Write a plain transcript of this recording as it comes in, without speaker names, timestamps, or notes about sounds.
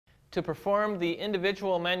To perform the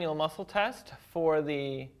individual manual muscle test for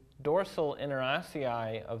the dorsal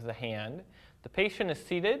interossei of the hand, the patient is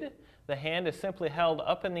seated. The hand is simply held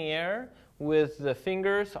up in the air with the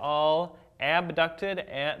fingers all abducted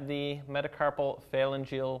at the metacarpal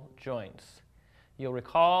phalangeal joints. You'll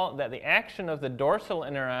recall that the action of the dorsal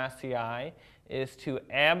interossei is to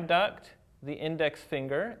abduct the index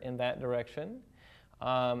finger in that direction,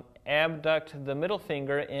 abduct the middle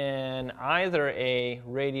finger in either a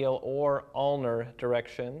radial or ulnar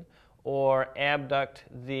direction, or abduct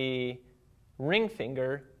the ring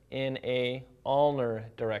finger in a ulnar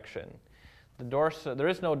direction. There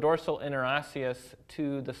is no dorsal interosseous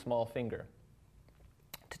to the small finger.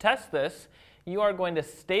 To test this, you are going to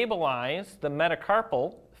stabilize the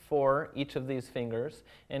metacarpal for each of these fingers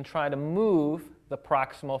and try to move the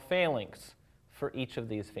proximal phalanx for each of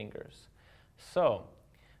these fingers. So,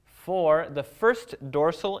 for the first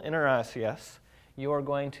dorsal interosseous, you are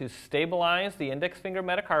going to stabilize the index finger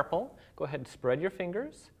metacarpal. Go ahead and spread your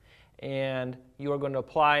fingers. And you are going to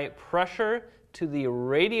apply pressure to the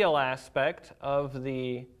radial aspect of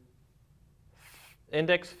the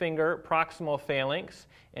index finger proximal phalanx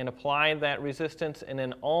and apply that resistance in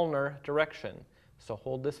an ulnar direction. So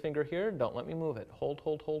hold this finger here. Don't let me move it. Hold,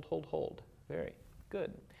 hold, hold, hold, hold. Very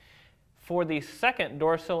good. For the second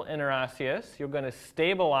dorsal interosseous, you're going to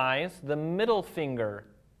stabilize the middle finger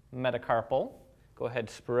metacarpal. Go ahead,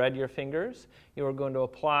 spread your fingers. You are going to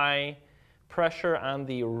apply pressure on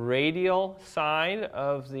the radial side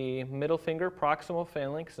of the middle finger proximal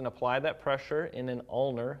phalanx and apply that pressure in an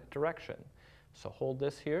ulnar direction. So hold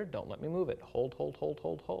this here. Don't let me move it. Hold, hold, hold,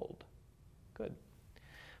 hold, hold. Good.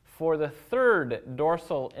 For the third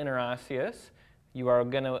dorsal interosseous, you are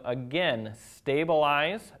going to again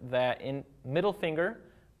stabilize that middle finger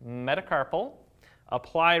metacarpal,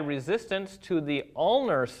 apply resistance to the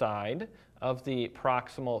ulnar side of the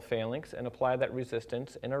proximal phalanx and apply that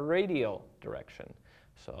resistance in a radial direction.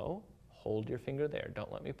 So hold your finger there.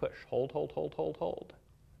 Don't let me push. Hold, hold, hold, hold, hold.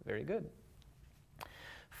 Very good.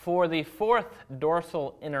 For the fourth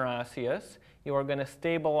dorsal interosseous, you are going to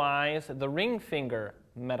stabilize the ring finger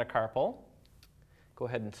metacarpal. Go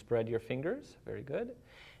ahead and spread your fingers. Very good.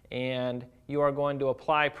 And you are going to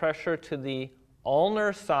apply pressure to the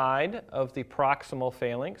ulnar side of the proximal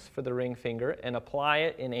phalanx for the ring finger and apply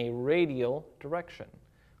it in a radial direction.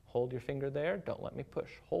 Hold your finger there. Don't let me push.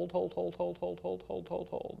 Hold, hold, hold, hold, hold, hold, hold, hold,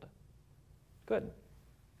 hold. Good.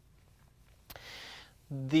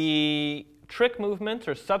 The trick movements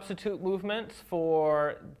or substitute movements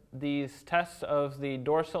for these tests of the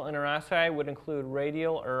dorsal interossei would include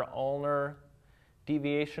radial or ulnar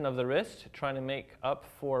deviation of the wrist, trying to make up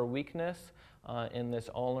for weakness in this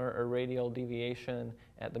ulnar or radial deviation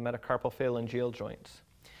at the metacarpal phalangeal joints.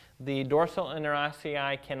 The dorsal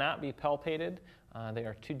interossei cannot be palpated. They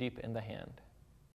are too deep in the hand.